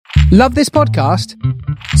Love this podcast?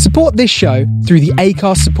 Support this show through the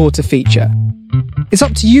Acast supporter feature. It's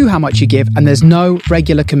up to you how much you give, and there's no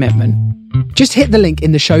regular commitment. Just hit the link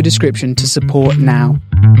in the show description to support now.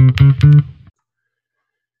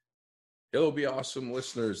 Hello, Be Awesome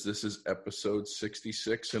listeners. This is episode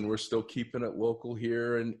 66, and we're still keeping it local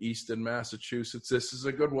here in Easton, Massachusetts. This is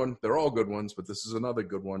a good one. They're all good ones, but this is another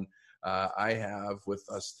good one. I have with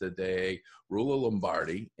us today Rula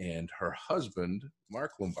Lombardi, and her husband,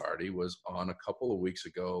 Mark Lombardi, was on a couple of weeks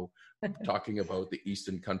ago talking about the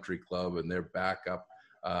Easton Country Club and their backup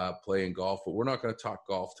playing golf. But we're not going to talk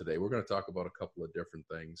golf today. We're going to talk about a couple of different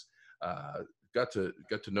things. Got to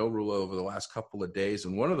know Rula over the last couple of days,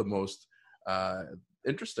 and one of the most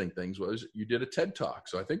interesting things was you did a TED Talk.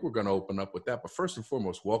 So I think we're going to open up with that. But first and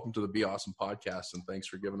foremost, welcome to the Be Awesome podcast, and thanks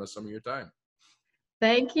for giving us some of your time.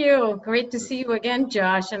 Thank you. Great to see you again,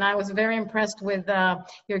 Josh. And I was very impressed with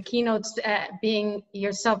your keynotes, being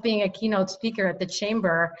a keynote speaker at the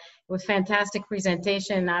Chamber. It was a fantastic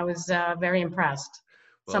presentation. I was very impressed.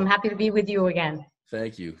 So I'm happy to be with you again.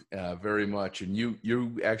 Thank you very much. And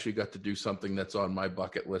you actually got to do something that's on my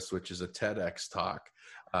bucket list, which is a TEDx talk.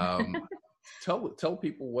 Tell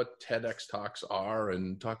people what TEDx talks are,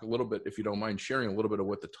 and talk a little bit, if you don't mind sharing a little bit of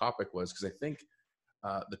what the topic was, because I think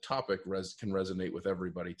the topic can resonate with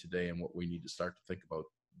everybody today and what we need to start to think about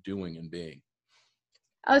doing and being.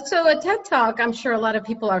 So a TED Talk, I'm sure a lot of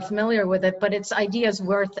people are familiar with it, but it's ideas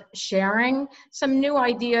worth sharing. Some new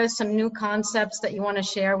ideas, some new concepts that you want to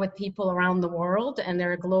share with people around the world, and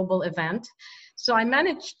they're a global event. So I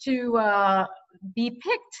managed to be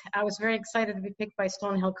picked. I was very excited to be picked by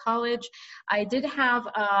Stonehill College. I did have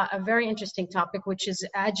a very interesting topic, which is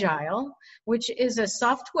Agile, which is a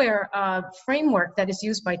software framework that is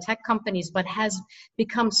used by tech companies, but has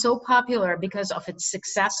become so popular because of its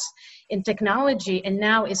success in technology, and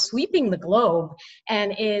now is sweeping the globe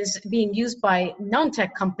and is being used by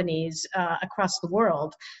non-tech companies across the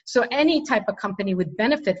world. So any type of company would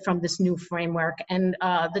benefit from this new framework. And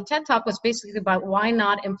the TED Talk was basically about why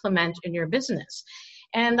not implement in your business.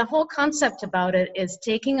 And the whole concept about it is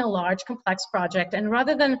taking a large, complex project, and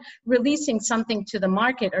rather than releasing something to the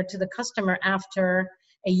market or to the customer after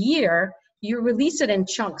a year, you release it in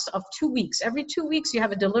chunks of 2 weeks. Every 2 weeks, you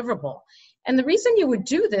have a deliverable. And the reason you would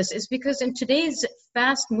do this is because in today's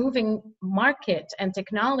fast-moving market and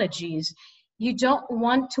technologies, you don't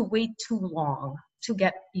want to wait too long to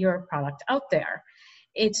get your product out there.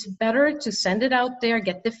 It's better to send it out there,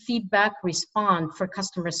 get the feedback, respond for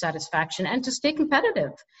customer satisfaction, and to stay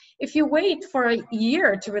competitive. If you wait for a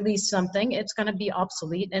year to release something, it's going to be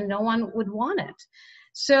obsolete and no one would want it.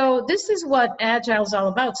 So this is what Agile is all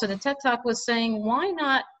about. So the TED Talk was saying, why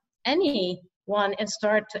not anyone and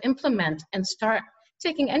start to implement and start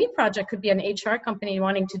taking any project, could be an HR company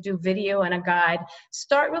wanting to do video and a guide,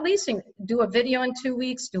 start releasing, do a video in 2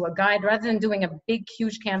 weeks, do a guide, rather than doing a big,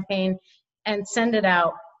 huge campaign and send it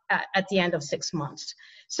out at the end of 6 months.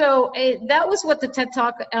 So that was what the TED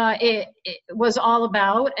Talk it was all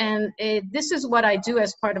about. And this is what I do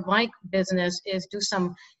as part of my business, is do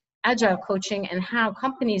some Agile coaching and how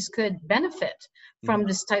companies could benefit from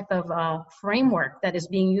this type of framework that is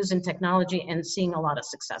being used in technology and seeing a lot of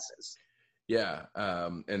successes. Yeah.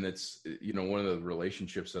 And it's, one of the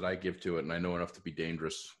relationships that I give to it, and I know enough to be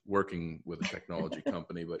dangerous working with a technology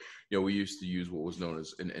company, but, we used to use what was known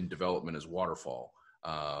as in development as waterfall,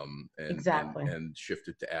 and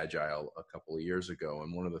shifted to Agile a couple of years ago.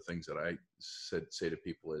 And one of the things that I say to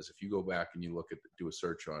people is, if you go back and you do a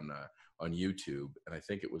search on YouTube, and I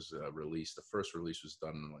think it was the first release was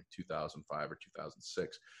done in like 2005 or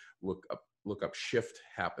 2006, look up Shift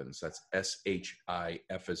Happens. That's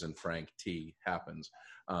SHIF as in Frank, T happens.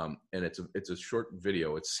 And it's a short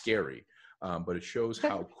video. It's scary, but it shows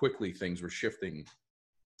how quickly things were shifting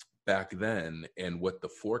back then, and what the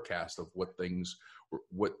forecast of what things were,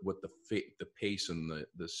 what the pace and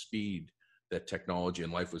the speed that technology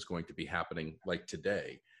and life was going to be happening like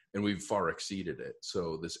today. And we've far exceeded it.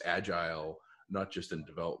 So this Agile, not just in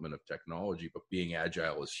development of technology, but being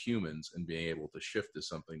agile as humans and being able to shift is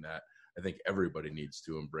something that I think everybody needs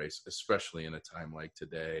to embrace, especially in a time like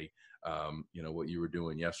today. What you were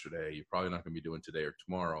doing yesterday, you're probably not going to be doing today or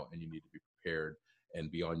tomorrow, and you need to be prepared and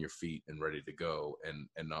be on your feet and ready to go,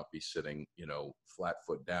 and not be sitting, flat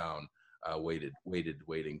foot down, waiting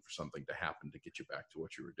for something to happen to get you back to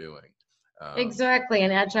what you were doing. Exactly.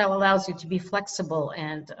 And Agile allows you to be flexible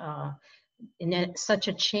and in such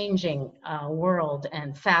a changing world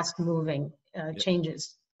and fast moving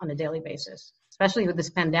changes on a daily basis, especially with this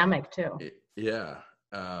pandemic too. Yeah.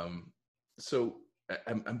 So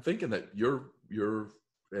I'm thinking that you're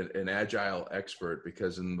an Agile expert,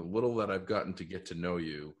 because in the little that I've gotten to get to know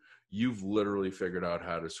you, you've literally figured out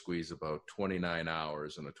how to squeeze about 29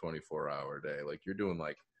 hours in a 24-hour day. Like you're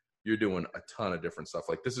doing a ton of different stuff.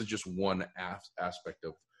 Like this is just one aspect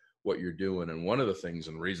of what you're doing. And one of the things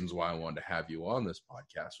and reasons why I wanted to have you on this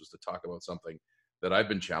podcast was to talk about something that I've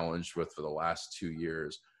been challenged with for the last 2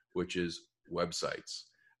 years, which is websites,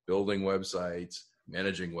 building websites,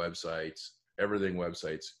 managing websites, everything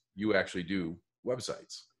websites. You actually do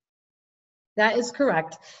websites. That is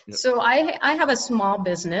correct. Yep. So I have a small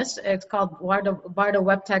business. It's called Bardo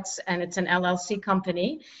Webtex, and it's an LLC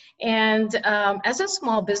company. And as a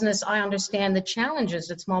small business, I understand the challenges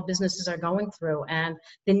that small businesses are going through and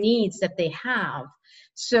the needs that they have.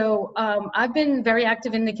 So I've been very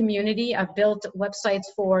active in the community. I've built websites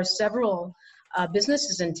for several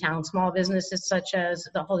businesses in town, small businesses such as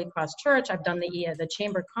the Holy Cross Church. I've done the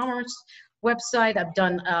Chamber of Commerce website. I've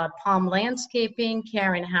done Palm Landscaping,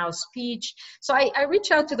 Karen House Speech. So I reach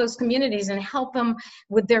out to those communities and help them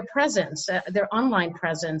with their presence, their online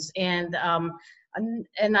presence. And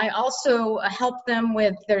I also help them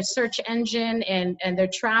with their search engine and their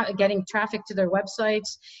getting traffic to their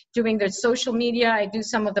websites, doing their social media. I do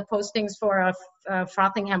some of the postings for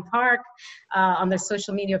Frothingham Park on their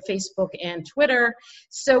social media, Facebook and Twitter.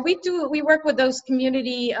 So we work with those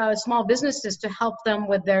community small businesses to help them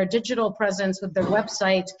with their digital presence, with their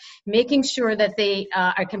website, making sure that they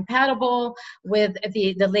are compatible with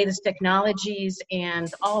the latest technologies,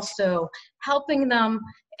 and also helping them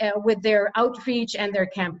with their outreach and their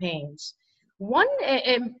campaigns. One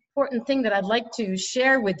important thing that I'd like to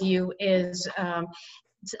share with you is a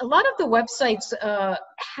lot of the websites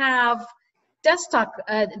have desktop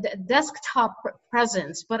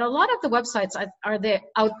presence, but a lot of the websites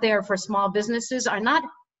out there for small businesses are not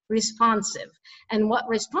responsive. And what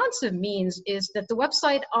responsive means is that the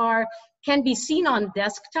website can be seen on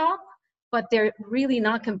desktop, but they're really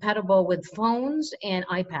not compatible with phones and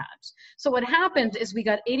iPads. So what happened is we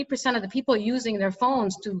got 80% of the people using their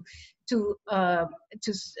phones to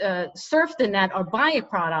surf the net or buy a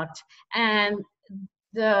product, and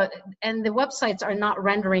the websites are not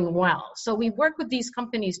rendering well. So we work with these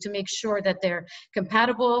companies to make sure that they're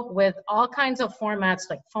compatible with all kinds of formats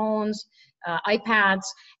like phones, iPads,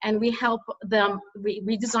 and we help them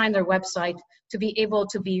redesign their website to be able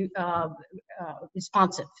to be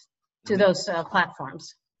responsive to those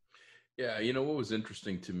platforms. Yeah, what was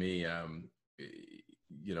interesting to me, I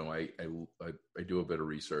do a bit of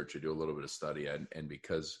research, I do a little bit of study, and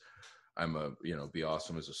because I'm Be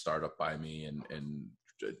Awesome is a startup by me, and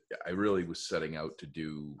I really was setting out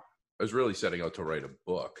to write a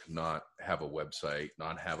book, not have a website,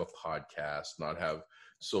 not have a podcast, not have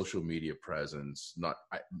social media presence,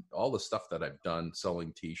 all the stuff that I've done,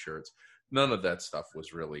 selling t-shirts. None of that stuff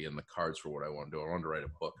was really in the cards for what I wanted to do. I wanted to write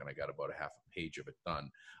a book, and I got about a half a page of it done.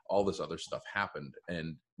 All this other stuff happened.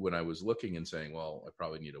 And when I was looking and saying, well, I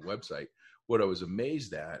probably need a website, what I was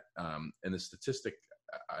amazed at, and the statistic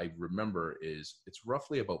I remember is it's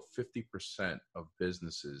roughly about 50% of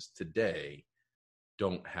businesses today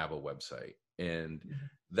don't have a website. And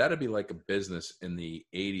that'd be like a business in the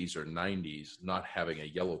 80s or 90s not having a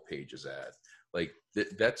Yellow Pages ad. Like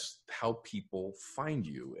that's how people find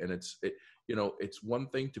you. And it's one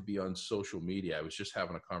thing to be on social media. I was just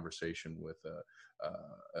having a conversation with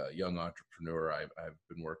a young entrepreneur I've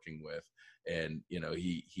been working with, and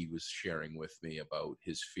he was sharing with me about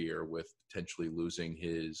his fear with potentially losing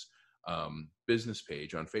his business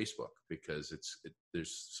page on Facebook, because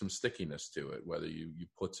there's some stickiness to it, whether you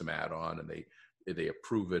put some ad on and they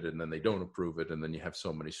approve it and then they don't approve it, and then you have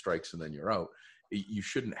so many strikes and then you're out. You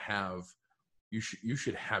shouldn't have. You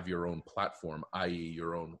should have your own platform, i.e.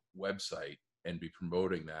 your own website, and be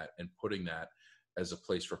promoting that and putting that as a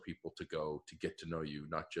place for people to go to get to know you,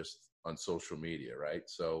 not just on social media, right?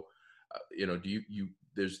 So,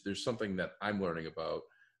 there's something that I'm learning about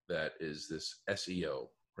that is this SEO,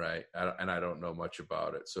 right? And I don't know much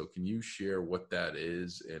about it. So can you share what that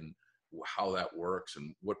is and how that works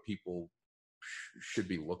and what people should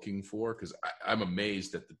be looking for? Because I'm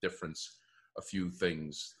amazed at the difference. A few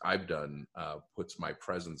things I've done puts my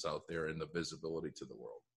presence out there and the visibility to the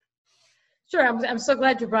world. Sure, I'm so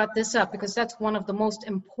glad you brought this up, because that's one of the most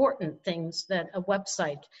important things that a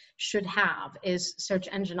website should have is search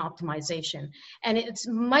engine optimization. And it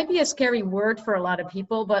might be a scary word for a lot of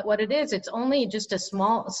people, but what it is, it's only just a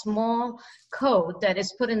small code that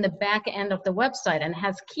is put in the back end of the website and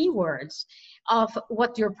has keywords of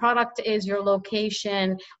what your product is, your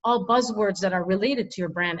location, all buzzwords that are related to your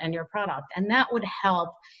brand and your product. And that would help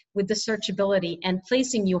with the searchability and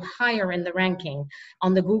placing you higher in the ranking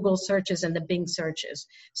on the Google searches and the Bing searches.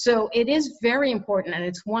 So it is very important, and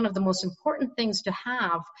it's one of the most important things to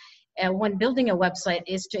have when building a website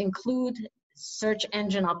is to include search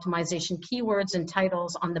engine optimization keywords and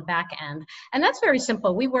titles on the back end. And that's very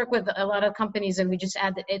simple. We work with a lot of companies and we just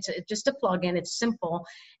add, it's just a plugin, it's simple.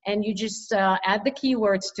 And you just add the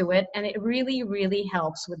keywords to it. And it really, really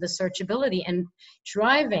helps with the searchability and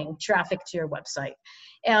driving traffic to your website.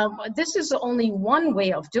 This is only one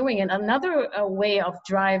way of doing it. Another way of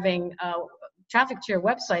driving traffic to your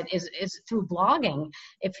website is through blogging.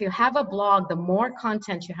 If you have a blog, the more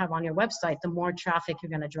content you have on your website, the more traffic you're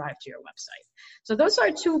going to drive to your website. So those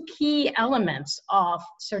are two key elements of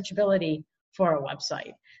searchability for a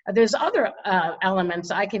website. There's other elements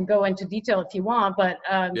I can go into detail if you want, but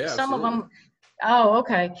some of them. Oh,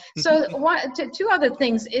 okay. So two other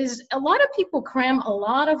things is a lot of people cram a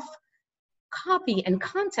lot of copy and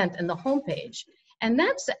content in the homepage. And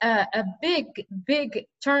that's a big, big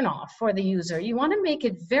turnoff for the user. You want to make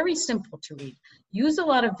it very simple to read. Use a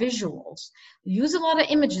lot of visuals. Use a lot of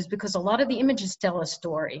images because a lot of the images tell a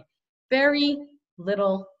story. Very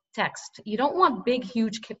little text. You don't want big,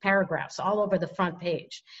 huge paragraphs all over the front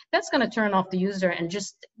page. That's going to turn off the user and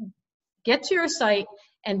just get to your site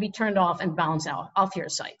and be turned off and bounce out off your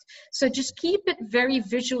site. So just keep it very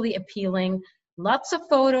visually appealing. Lots of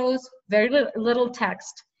photos, very little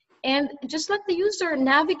text. And just let the user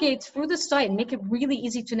navigate through the site and make it really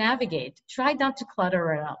easy to navigate. Try not to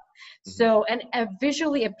clutter it up. So a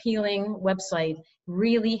visually appealing website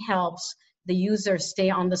really helps the user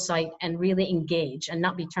stay on the site and really engage and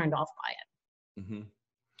not be turned off by it.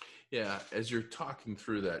 Yeah, as you're talking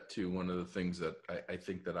through that too, one of the things that I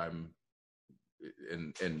think that I'm,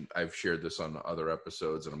 and I've shared this on other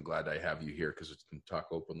episodes, and I'm glad I have you here because we can talk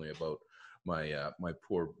openly about my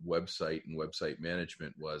poor website and website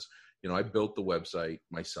management was, I built the website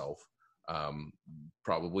myself.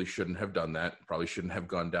 Probably shouldn't have done that. Probably shouldn't have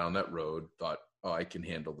gone down that road. Thought, oh, I can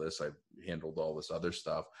handle this. I've handled all this other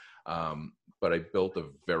stuff. But I built a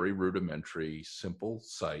very rudimentary, simple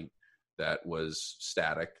site that was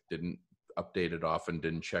static, didn't update it often,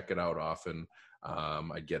 didn't check it out often.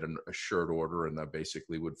 I'd get a shirt order and that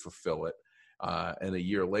basically would fulfill it. And a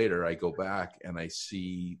year later, I go back and I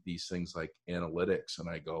see these things like analytics and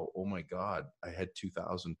I go, oh my God, I had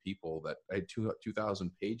 2,000 people I had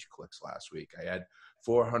 2,000 page clicks last week. I had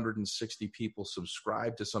 460 people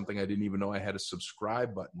subscribe to something I didn't even know I had a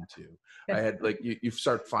subscribe button to. I had you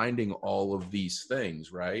start finding all of these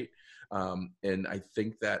things, right? And I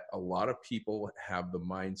think that a lot of people have the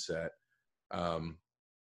mindset.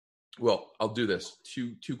 Well, I'll do this.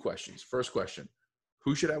 Two questions. First question,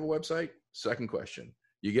 who should have a website? Second question,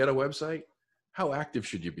 you get a website, how active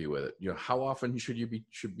should you be with it? How often should you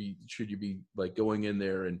be like going in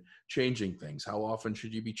there and changing things? How often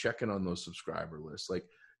should you be checking on those subscriber lists?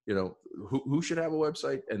 Who should have a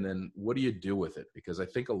website, and then what do you do with it? Because I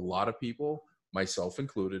think a lot of people, myself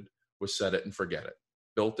included, will set it and forget it.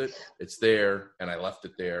 Built it, it's there, and I left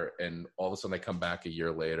it there, and all of a sudden I come back a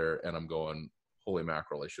year later and I'm going, holy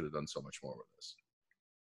mackerel, I should have done so much more with this.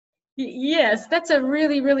 Yes, that's a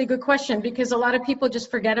really, really good question because a lot of people just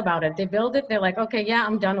forget about it. They build it, they're like, okay, yeah,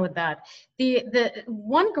 I'm done with that. The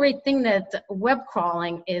one great thing that web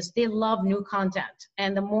crawling is they love new content.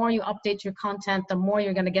 And the more you update your content, the more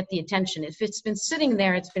you're going to get the attention. If it's been sitting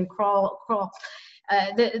there, it's been crawl.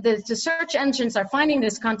 The search engines are finding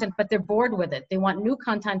this content, but they're bored with it. They want new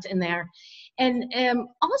content in there. And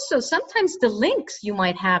also, sometimes the links you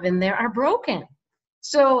might have in there are broken.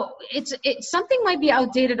 So it's something might be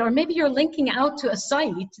outdated, or maybe you're linking out to a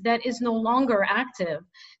site that is no longer active.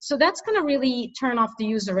 So that's going to really turn off the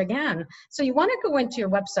user again. So you want to go into your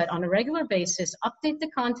website on a regular basis, update the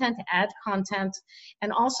content, add content,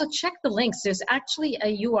 and also check the links. There's actually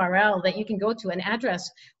a URL that you can go to, an address,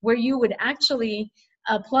 where you would actually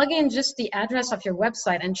plug in just the address of your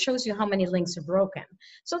website and shows you how many links are broken.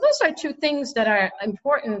 So those are two things that are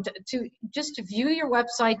important to just to view your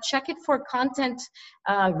website, check it for content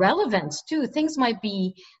relevance too. Things might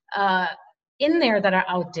be in there that are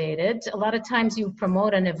outdated. A lot of times you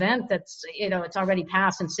promote an event that's, it's already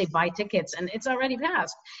passed and say buy tickets and it's already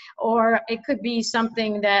passed. Or it could be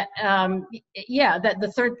something that, that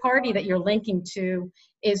the third party that you're linking to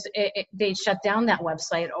they shut down that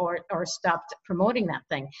website or stopped promoting that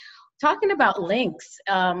thing. Talking about links,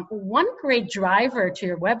 one great driver to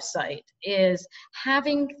your website is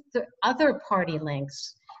having the other party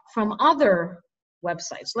links from other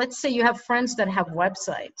websites. Let's say you have friends that have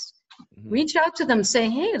websites. Reach out to them, say,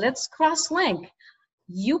 hey, let's cross-link.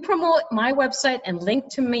 You promote my website and link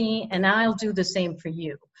to me, and I'll do the same for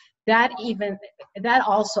you. That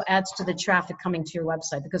also adds to the traffic coming to your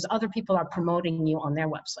website because other people are promoting you on their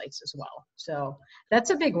websites as well. So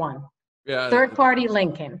that's a big one. Yeah. Third-party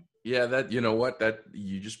linking. Yeah, that, you know what, that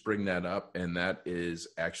you just bring that up, and that is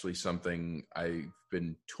actually something I've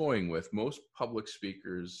been toying with. Most public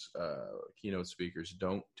speakers, keynote speakers,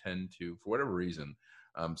 don't tend to, for whatever reason,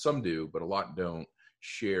 some do, but a lot don't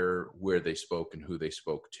share where they spoke and who they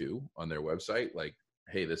spoke to on their website. Like,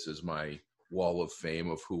 hey, this is my wall of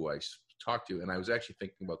fame of who I talked to. And I was actually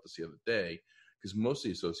thinking about this the other day, because most of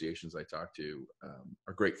the associations I talk to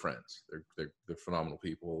are great friends. They're phenomenal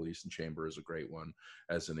people. Easton Chamber is a great one.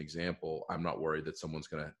 As an example, I'm not worried that someone's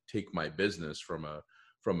going to take my business from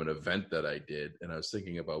an event that I did. And I was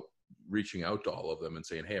thinking about reaching out to all of them and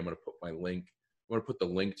saying, hey, I'm going to put my link. I'm going to put the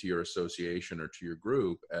link to your association or to your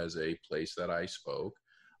group as a place that I spoke,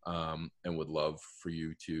 and would love for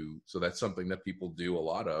you to. So that's something that people do a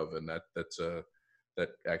lot of, and that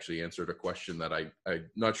actually answered a question that I'm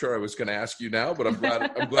not sure I was going to ask you now, but I'm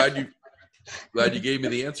glad you gave me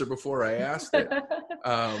the answer before I asked it.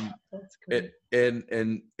 That's great.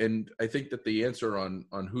 And I think that the answer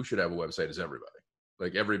on who should have a website is everybody.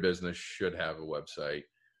 Like, every business should have a website.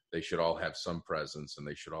 They should all have some presence, and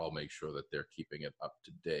they should all make sure that they're keeping it up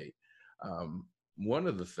to date. One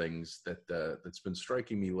of the things that's been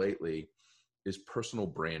striking me lately is personal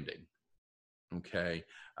branding. Okay.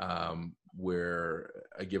 Where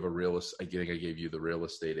I think I gave you the real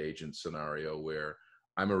estate agent scenario, where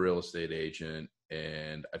I'm a real estate agent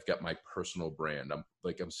and I've got my personal brand. I'm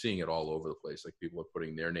seeing it all over the place. Like, people are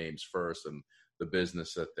putting their names first, and the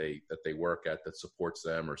business that they work at that supports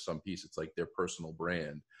them, or some piece, it's like their personal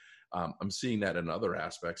brand. I'm seeing that in other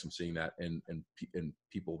aspects. I'm seeing that in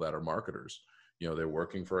people that are marketers. You know, they're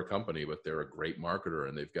working for a company, but they're a great marketer,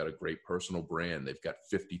 and they've got a great personal brand. They've got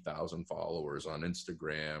 50,000 followers on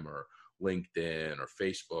Instagram or LinkedIn or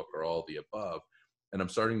Facebook or all the above. And I'm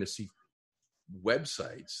starting to see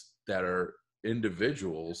websites that are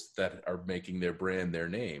individuals that are making their brand their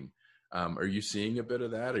name. Are you seeing a bit of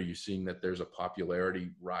that? Are you seeing that there's a popularity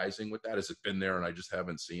rising with that? Has it been there and I just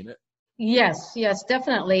haven't seen it? Yes,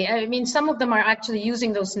 definitely. I mean, some of them are actually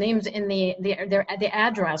using those names in the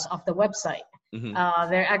address of the website. Mm-hmm.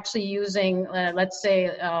 They're actually using, let's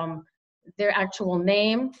say, their actual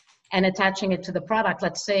name and attaching it to the product.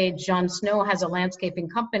 Let's say John Snow has a landscaping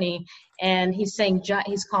company, and he's saying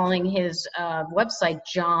he's calling his website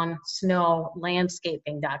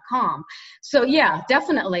johnsnowlandscaping.com. So yeah,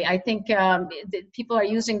 definitely. I think people are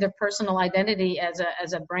using their personal identity as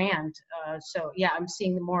a brand. So yeah, I'm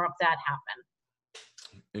seeing more of that happen.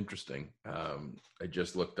 Interesting. I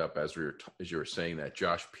just looked up as you were saying that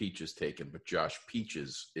Josh Peach is taken, but Josh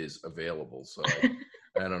Peaches is available. So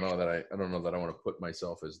I don't know that I want to put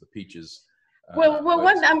myself as the Peaches.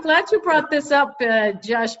 I'm glad you brought this up,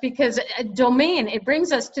 Josh, because domain, it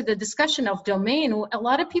brings us to the discussion of domain. A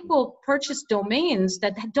lot of people purchase domains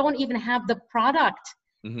that don't even have the product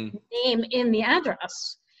mm-hmm. name in the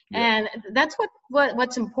address. Yeah. And that's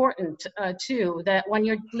what's important too, that when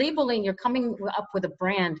you're labeling, you're coming up with a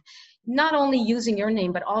brand, not only using your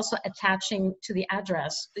name, but also attaching to the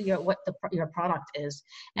address what your product is.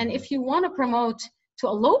 And mm-hmm. if you want to promote to a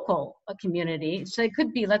local community, so it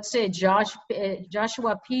could be, let's say,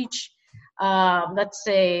 Joshua Peach, let's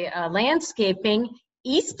say landscaping,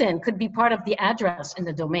 Easton could be part of the address in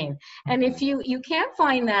the domain. And if you can't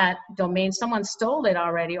find that domain, someone stole it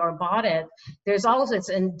already or bought it, it's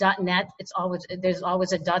in .net, there's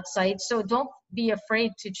always a .site. So don't be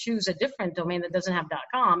afraid to choose a different domain that doesn't have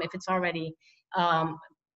 .com if it's already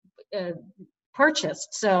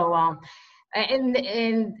purchased. So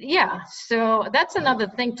so that's another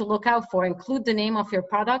thing to look out for. Include the name of your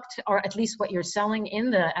product, or at least what you're selling,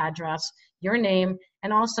 in the address, your name,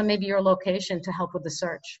 and also maybe your location to help with the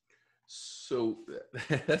search. So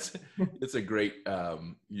that's a great,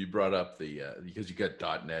 you brought up because you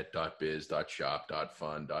got .net, .biz, .shop,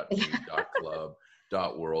 .fun, .me, .club,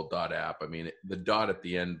 .world, .app. I mean, the dot at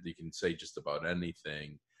the end, you can say just about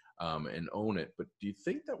anything and own it. But do you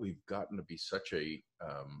think that we've gotten to be such a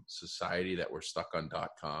society that we're stuck on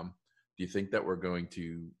 .com? Do you think that we're going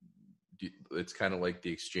to, it's kind of like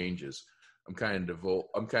the exchanges. I'm kind of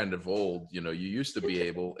old. You know, you used to be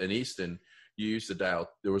able, in Easton, you used to dial,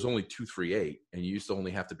 there was only 238, and you used to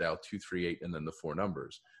only have to dial 238 and then the four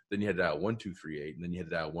numbers. Then you had to dial 1238, and then you had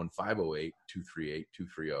to dial 1508, 238,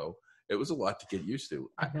 230. It was a lot to get used to.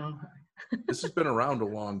 This has been around a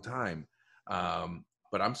long time.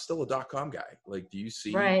 But I'm still a .com guy. Like, do you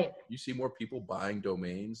see more people buying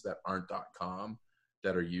domains that aren't .com,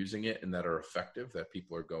 that are using it and that are effective, that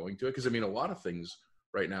people are going to it? Because I mean, a lot of things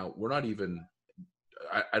right now, we're not even,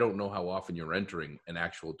 I don't know how often you're entering an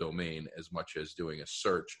actual domain as much as doing a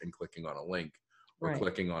search and clicking on a link, or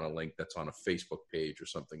clicking on a link that's on a Facebook page or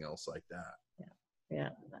something else like that. Yeah,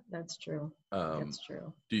 that's true. That's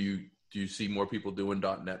true. Do you see more people doing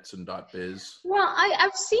 .nets and .biz? Well,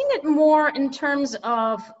 I've seen it more in terms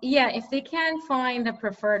of, if they can find a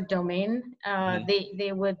preferred domain,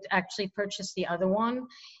 they would actually purchase the other one.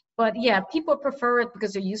 But yeah, people prefer it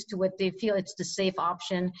because they're used to it. They feel it's the safe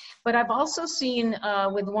option. But I've also seen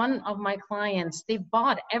with one of my clients, they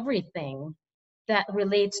bought everything that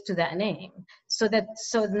relates to that name so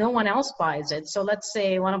no one else buys it. So let's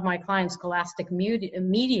say one of my clients, Scholastic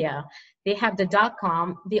Media, they have the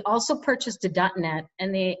 .com. They also purchased the .net,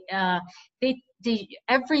 and they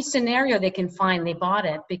every scenario they can find, they bought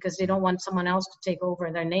it because they don't want someone else to take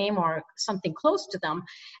over their name or something close to them.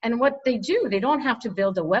 And what they do, they don't have to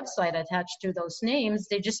build a website attached to those names.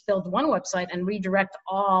 They just build one website and redirect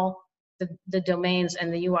all the domains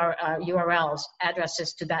and the URLs,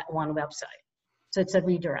 addresses to that one website. So it's a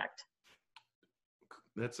redirect.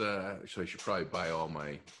 That's so I should probably buy all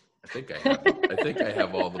my. I think I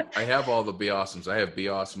have all the Be Awesomes. I have Be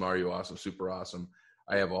Awesome, Are You Awesome, Super Awesome.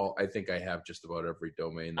 I think I have just about every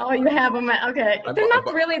domain. Oh, you have them. Okay, they're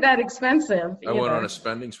not really that expensive. I went on a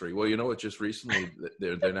spending spree. Well, you know what? Just recently,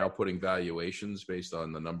 they're now putting valuations based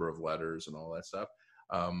on the number of letters and all that stuff.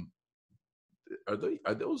 Are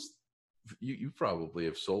those? You probably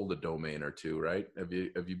have sold a domain or two, right? Have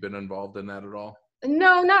you been involved in that at all?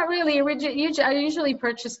 No, not really. I usually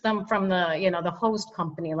purchase them from the host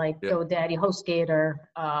company like GoDaddy, HostGator,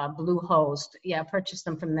 Bluehost. Yeah, purchase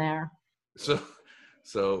them from there.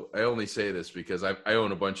 So I only say this because I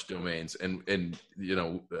own a bunch of domains, and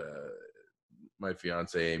my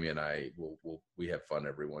fiance Amy and I we have fun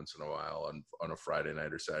every once in a while on a Friday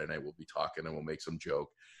night or Saturday night. We'll be talking and we'll make some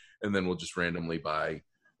joke, and then we'll just randomly buy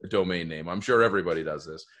a domain name. I'm sure everybody does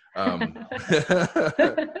this. But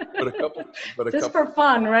just for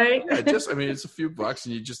fun, right? It's a few bucks,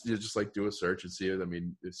 and you just like do a search and see it.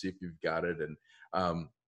 See if you've got it. And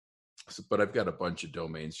but I've got a bunch of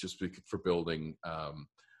domains just for building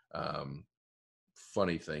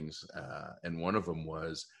funny things. And one of them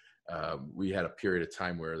was we had a period of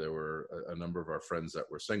time where there were a number of our friends that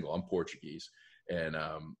were single. I'm Portuguese. And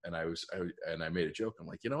I made a joke. I'm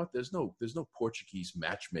like, you know what? There's no Portuguese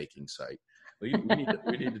matchmaking site. We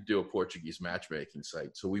need to do a Portuguese matchmaking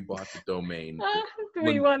site. So we bought the domain. Do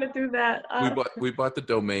we want to do that? We bought the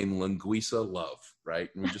domain Linguiça Love, right?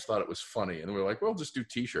 And we just thought it was funny. And we were like, well, just do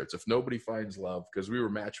T-shirts. If nobody finds love, because we were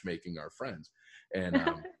matchmaking our friends, and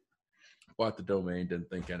bought the domain, didn't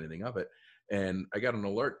think anything of it. And I got an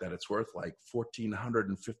alert that it's worth like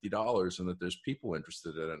 $1,450 and that there's people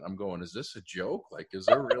interested in it. I'm going, is this a joke? Like, is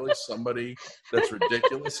there really somebody that's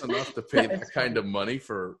ridiculous enough to pay that kind of money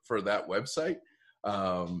for that website?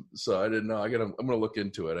 So I didn't know. I'm going to look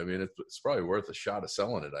into it. It's probably worth a shot of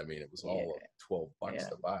selling it. It was all $12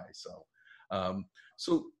 to buy.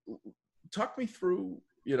 So talk me through,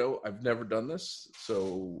 I've never done this.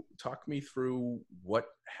 So talk me through what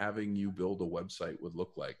having you build a website would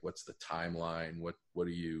look like. What's the timeline? What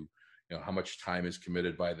do you how much time is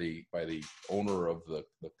committed by the owner of the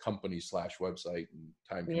company / website and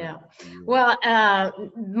time? Yeah. Well,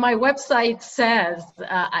 my website says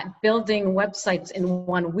I'm building websites in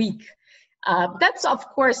 1 week. That's of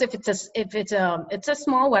course if it's a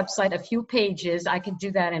small website, a few pages, I can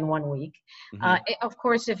do that in 1 week. Of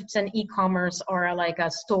course, if it's an e-commerce or like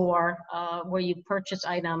a store where you purchase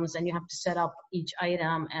items and you have to set up each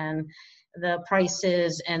item and the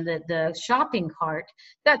prices and the shopping cart,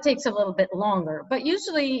 that takes a little bit longer. But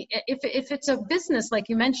usually if it's a business, like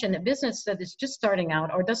you mentioned, a business that is just starting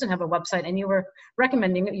out or doesn't have a website, and you were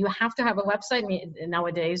recommending you have to have a website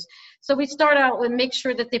nowadays. So we start out with make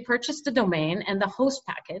sure that they purchase the domain and the host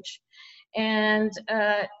package. And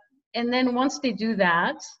then once they do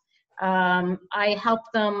that, I help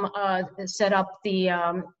them set up the,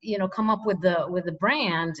 come up with the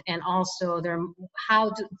brand, and also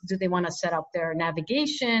how do they want to set up their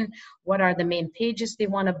navigation? What are the main pages they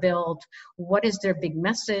want to build? What is their big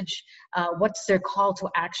message? What's their call to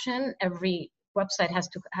action? Every website has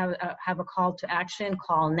to have a call to action: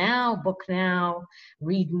 call now, book now,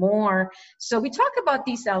 read more. So we talk about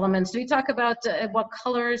these elements. We talk about what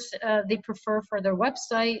colors they prefer for their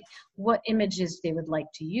website, what images they would like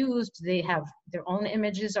to use. Do they have their own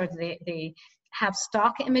images, or do they have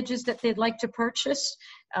stock images that they'd like to purchase?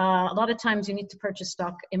 A lot of times you need to purchase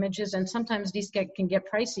stock images, and sometimes these can get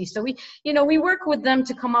pricey. So we work with them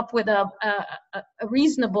to come up with a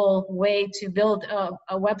reasonable way to build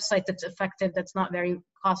a website that's effective, that's not very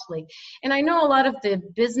costly. And I know a lot of the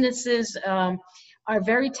businesses are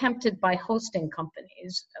very tempted by hosting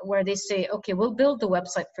companies where they say, okay, we'll build the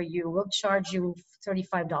website for you. We'll charge you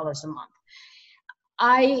 $35 a month.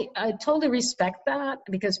 I totally respect that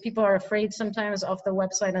because people are afraid sometimes of the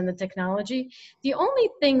website and the technology. The only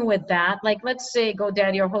thing with that, like let's say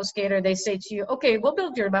GoDaddy or HostGator, they say to you, okay, we'll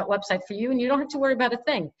build your website for you and you don't have to worry about a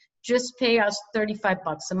thing. Just pay us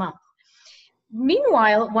 $35 a month.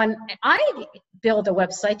 Meanwhile, when I build a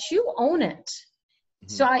website, you own it. Mm-hmm.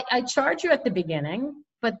 So I charge you at the beginning,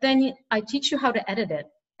 but then I teach you how to edit it.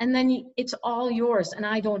 And then it's all yours and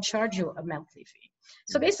I don't charge you a monthly fee.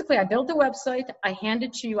 So basically, I build the website, I hand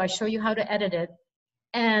it to you, I show you how to edit it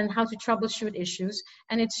and how to troubleshoot issues,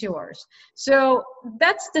 and it's yours. So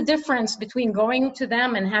that's the difference between going to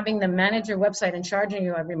them and having them manage your website and charging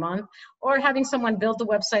you every month, or having someone build the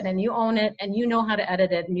website and you own it and you know how to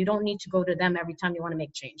edit it and you don't need to go to them every time you want to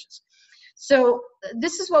make changes. So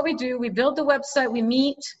this is what we do. We build the website, we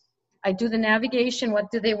meet, I do the navigation,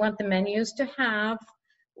 what do they want the menus to have,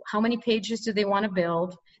 how many pages do they want to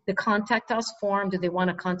build, the contact us form, do they want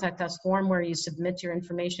a contact us form where you submit your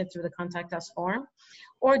information through the contact us form,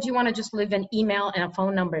 or do you want to just leave an email and a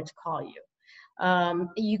phone number to call you?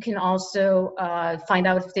 You can also find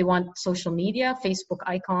out if they want social media, Facebook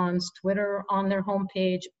icons, Twitter on their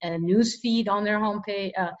homepage, and a news feed on their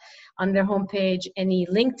homepage, any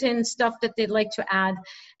LinkedIn stuff that they'd like to add.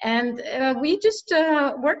 And we just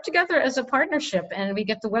work together as a partnership, and we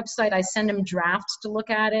get the website. I send them drafts to look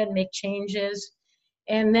at it, make changes.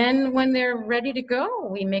 And then when they're ready to go,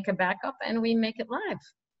 we make a backup and we make it live.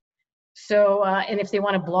 So, and if they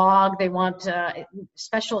want to blog, they want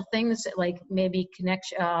special things like maybe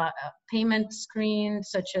payment screen,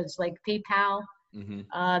 such as like PayPal.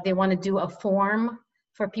 Mm-hmm. They want to do a form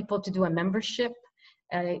for people to do a membership.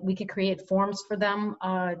 We could create forms for them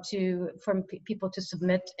for people to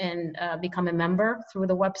submit and become a member through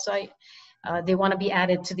the website. They want to be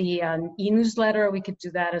added to the e-newsletter. We could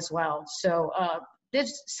do that as well. So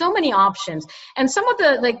there's so many options. And some of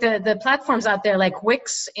the platforms out there like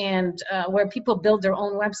Wix and where people build their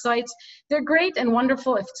own websites, they're great and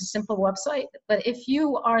wonderful if it's a simple website. But if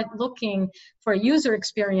you are looking for user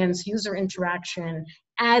experience, user interaction,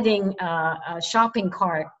 adding a shopping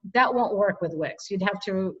cart, that won't work with Wix. You'd have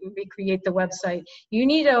to recreate the website. You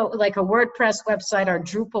need a WordPress website or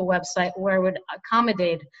Drupal website where it would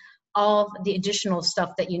accommodate all the additional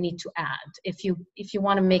stuff that you need to add if you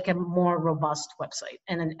want to make a more robust website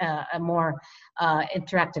and a more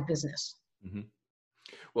interactive business. Mm-hmm.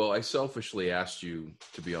 Well, I selfishly asked you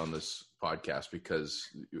to be on this podcast because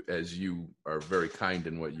as you are very kind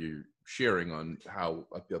in what you're sharing on how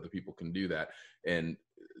other people can do that, and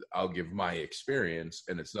I'll give my experience,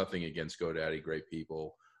 and it's nothing against GoDaddy, great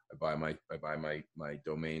people. I buy my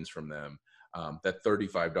domains from them. That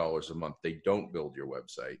 $35 a month, they don't build your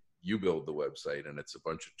website. You build the website, and it's a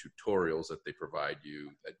bunch of tutorials that they provide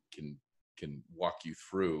you that can walk you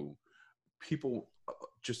through. People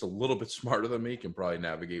just a little bit smarter than me can probably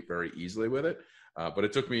navigate very easily with it. But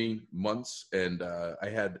it took me months, and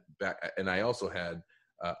I also had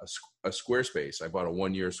a Squarespace. I bought a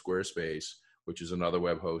 1-year Squarespace, which is another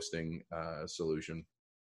web hosting solution.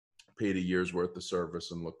 Paid a year's worth of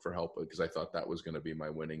service and looked for help because I thought that was going to be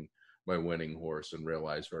my winning horse, and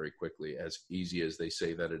realized very quickly, as easy as they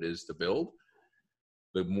say that it is to build,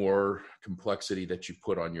 the more complexity that you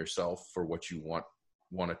put on yourself for what you want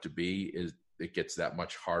it to be, is it gets that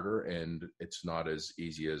much harder, and it's not as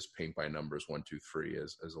easy as paint by numbers 1, 2, 3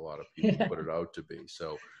 as a lot of people put it out to be.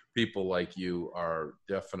 So people like you are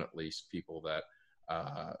definitely people that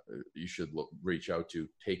you should reach out to.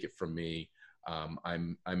 Take it from me.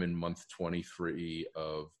 I'm in month 23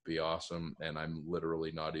 of Be Awesome, and I'm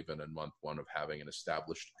literally not even in month 1 of having an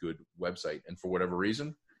established good website. And for whatever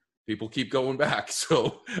reason, people keep going back.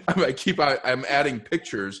 So I'm adding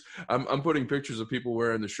pictures. I'm putting pictures of people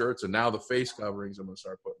wearing the shirts, and now the face coverings I'm going to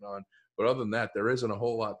start putting on. But other than that, there isn't a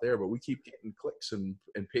whole lot there, but we keep getting clicks and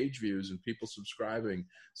page views and people subscribing.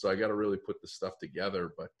 So I got to really put this stuff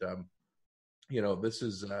together. But,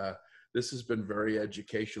 this has been very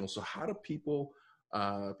educational. So how do people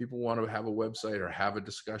want to have a website or have a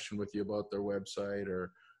discussion with you about their website,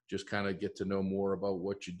 or just kind of get to know more about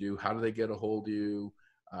what you do? How do they get a hold of you,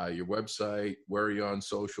 your website, where are you on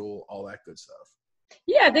social, all that good stuff?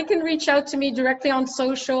 Yeah, they can reach out to me directly on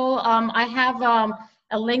social. I have a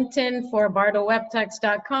LinkedIn for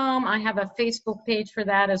bardowebtex.com. I have a Facebook page for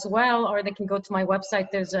that as well, or they can go to my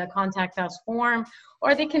website. There's a contact us form,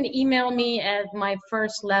 or they can email me at my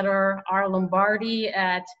first letter,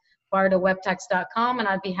 rlombardi@bardowebtex.com, and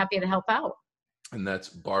I'd be happy to help out. And that's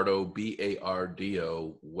Bardo,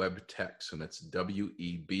 BARDO, Webtex, and it's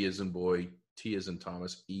WEB as in boy, T as in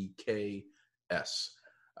Thomas, EKS,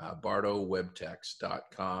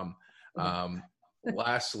 bardowebtex.com.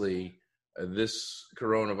 Lastly, this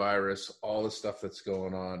coronavirus, all the stuff that's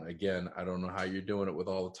going on, again, I don't know how you're doing it with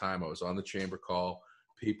all the time. I was on the chamber call.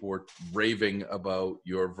 People were raving about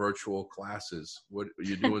your virtual classes. What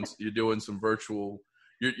you're doing? You're doing some virtual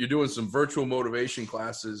motivation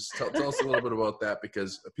classes. Tell us a little bit about that,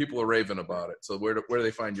 because people are raving about it. So where do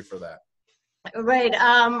they find you for that? Right.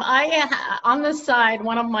 On the side,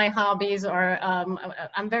 one of my hobbies are,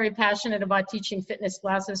 I'm very passionate about teaching fitness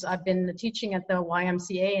classes. I've been teaching at the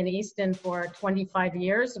YMCA in Easton for 25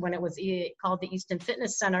 years, when it was called the Easton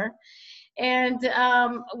Fitness Center. And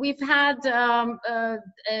we've had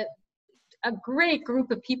a great group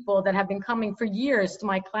of people that have been coming for years to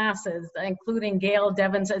my classes, including Gail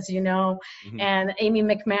Devins, as you know, and Amy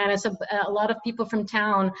McManus, a lot of people from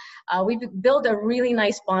town. We've built a really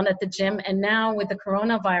nice bond at the gym, and now with the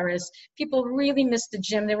coronavirus, people really missed the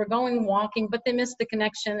gym. They were going walking, but they missed the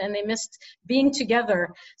connection, and they missed being together.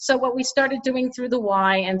 So what we started doing through the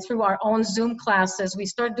Y and through our own Zoom classes, we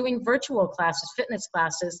started doing virtual classes, fitness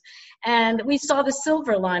classes, and we saw the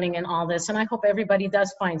silver lining in all this, and I hope everybody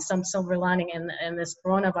does find some silver lining in this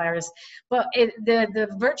coronavirus. But the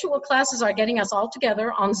virtual classes are getting us all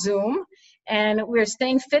together on Zoom, and we're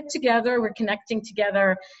staying fit together, we're connecting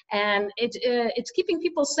together, and it's keeping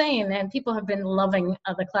people sane, and people have been loving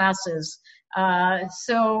the classes.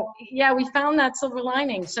 So yeah, we found that silver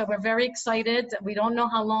lining. So we're very excited. We don't know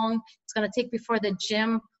how long it's going to take before the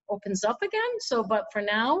gym opens up again. So, but for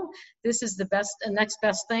now, this is the next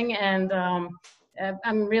best thing. And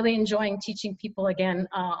I'm really enjoying teaching people again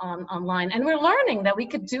online, and we're learning that we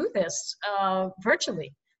could do this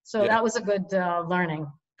virtually. So that was a good learning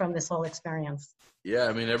from this whole experience. Yeah,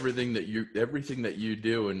 I mean, everything that you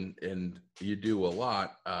do, and you do a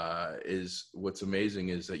lot, is what's amazing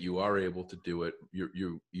is that you are able to do it.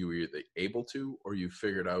 You either able to, or you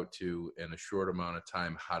figured out to, in a short amount of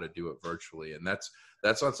time, how to do it virtually. And that's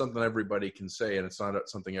not something everybody can say, and it's not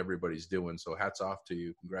something everybody's doing. So hats off to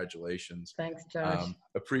you. Congratulations. Thanks, Josh.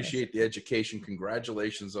 Appreciate the education.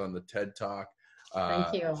 Congratulations on the TED Talk.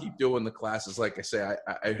 Thank you. Keep doing the classes. Like I say,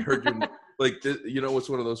 I heard you. Like, it's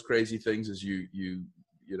one of those crazy things is you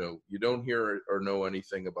don't hear or know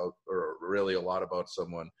anything about, or really a lot about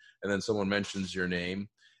someone, and then someone mentions your name,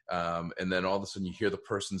 and then all of a sudden you hear the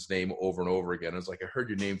person's name over and over again. It's like, I heard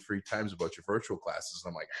your name 3 times about your virtual classes.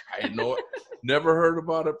 And I'm like, I know it, never heard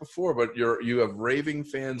about it before, but you have raving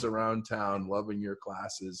fans around town loving your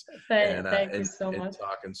classes. Thank you so much.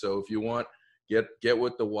 Talking. So if you want, get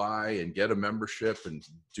with the Y and get a membership and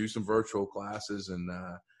do some virtual classes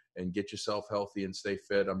and get yourself healthy and stay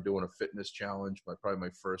fit. I'm doing a fitness challenge, probably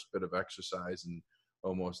my first bit of exercise in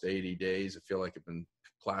almost 80 days. I feel like I've been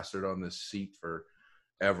plastered on this seat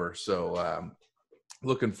forever. So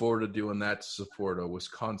looking forward to doing that to support a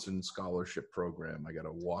Wisconsin scholarship program. I got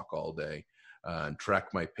to walk all day and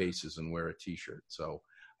track my paces and wear a t-shirt. So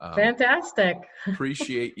fantastic.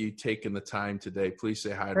 Appreciate you taking the time today. Please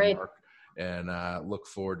say hi to Mark, and look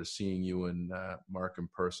forward to seeing you and Mark in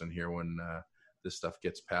person here when this stuff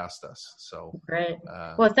gets past us. So great.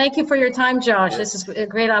 Well, thank you for your time, Josh. Yeah. This is a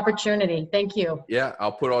great opportunity. Thank you. Yeah,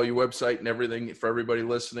 I'll put all your website and everything for everybody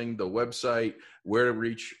listening, the website, where to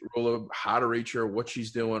reach Rula, how to reach her, what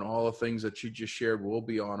she's doing, all the things that she just shared will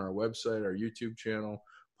be on our website, our YouTube channel,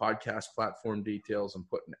 podcast platform details. I'm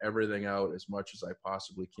putting everything out as much as I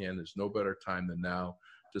possibly can. There's no better time than now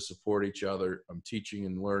to support each other. I'm teaching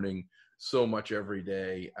and learning so much every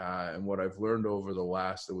day. And what I've learned over the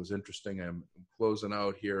last, it was interesting. I'm closing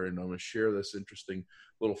out here, and I'm going to share this interesting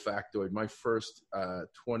little factoid. My first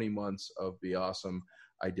 20 months of Be Awesome,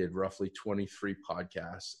 I did roughly 23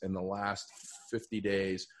 podcasts. In the last 50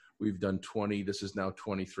 days, we've done 20. This is now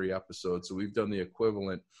 23 episodes. So we've done the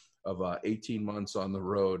equivalent of 18 months on the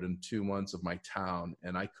road and 2 months of my town.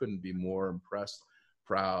 And I couldn't be more impressed,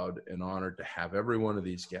 proud, and honored to have every one of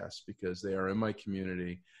these guests, because they are in my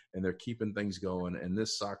community and they're keeping things going. And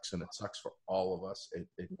this sucks, and it sucks for all of us.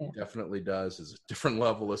 It definitely does. It's a different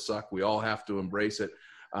level of suck. We all have to embrace it.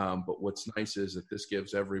 But what's nice is that this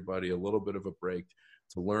gives everybody a little bit of a break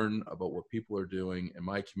to learn about what people are doing in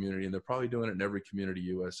my community. And they're probably doing it in every community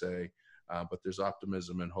USA. But there's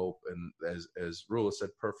optimism and hope. And as Rula said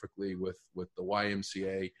perfectly with the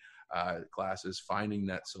YMCA classes, finding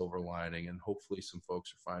that silver lining, and hopefully some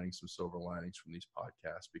folks are finding some silver linings from these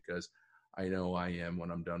podcasts, because I know I am. When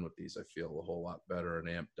I'm done with these, I feel a whole lot better and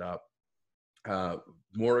amped up.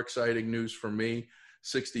 More exciting news for me,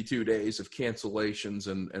 62 days of cancellations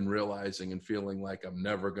and realizing and feeling like I'm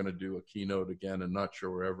never going to do a keynote again, and not sure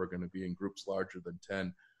we're ever going to be in groups larger than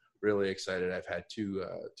 10. Really excited. I've had two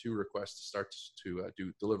requests to start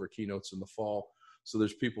to deliver keynotes in the fall. So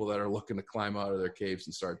there's people that are looking to climb out of their caves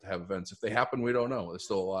and start to have events. If they happen, we don't know. There's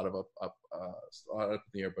still a lot of up in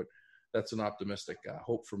the air, but that's an optimistic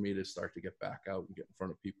hope for me to start to get back out and get in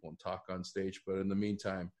front of people and talk on stage. But in the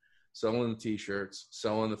meantime, selling the t-shirts,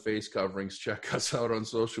 selling the face coverings. Check us out on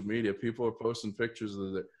social media. People are posting pictures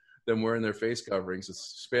of them wearing their face coverings.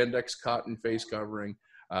 It's spandex cotton face covering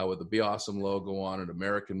with the Be Awesome logo on it,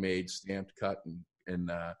 American made, stamped, cut,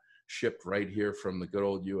 and shipped right here from the good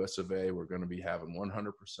old US of A. We're going to be having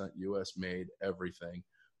 100% US made everything,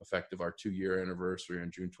 effective our 2-year anniversary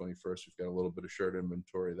on June 21st. We've got a little bit of shirt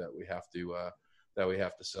inventory that we have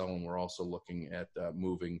to sell, and we're also looking at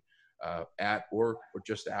moving at or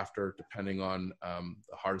just after, depending on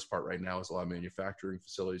the hardest part right now is a lot of manufacturing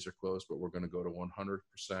facilities are closed, but we're going to go to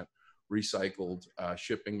 100% recycled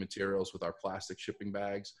shipping materials with our plastic shipping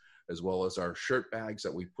bags, as well as our shirt bags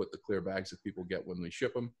that we put the clear bags that people get when we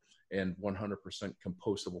ship them, and 100%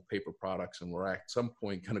 compostable paper products. And we're at some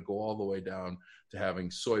point going to go all the way down to having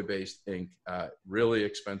soy-based ink, really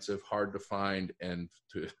expensive, hard to find, and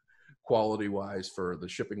to quality wise for the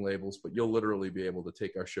shipping labels, but you'll literally be able to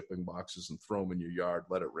take our shipping boxes and throw them in your yard,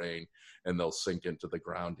 let it rain, and they'll sink into the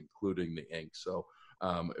ground, including the ink. So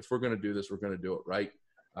if we're going to do this, we're going to do it right.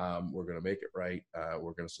 We're going to make it right.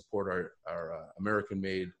 We're going to support our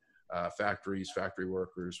American-made factories, factory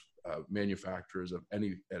workers, manufacturers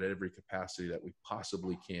at every capacity that we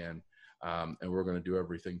possibly can. And we're going to do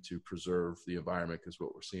everything to preserve the environment, because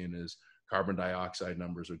what we're seeing is carbon dioxide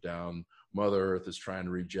numbers are down. Mother Earth is trying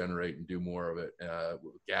to regenerate and do more of it.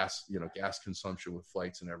 Gas consumption with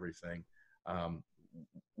flights and everything.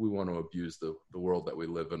 We want to abuse the world that we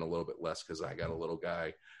live in a little bit less, because I got a little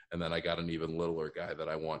guy, and then I got an even littler guy that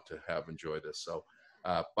I want to have enjoy this. So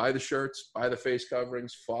buy the shirts, buy the face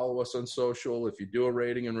coverings, follow us on social. If you do a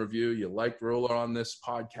rating and review, you like Roller on this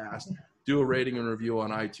podcast, do a rating and review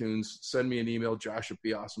on iTunes. Send me an email,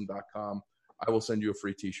 josh@beawesome.com. I will send you a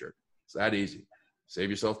free t-shirt. It's that easy. Save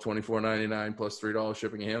yourself $24.99 plus $3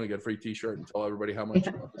 shipping and handling. Get a free t-shirt and tell everybody how much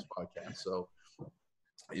you love this podcast. So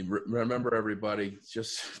remember, everybody,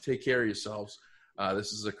 just take care of yourselves.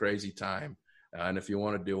 This is a crazy time. And if you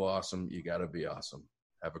want to do awesome, you got to be awesome.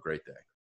 Have a great day.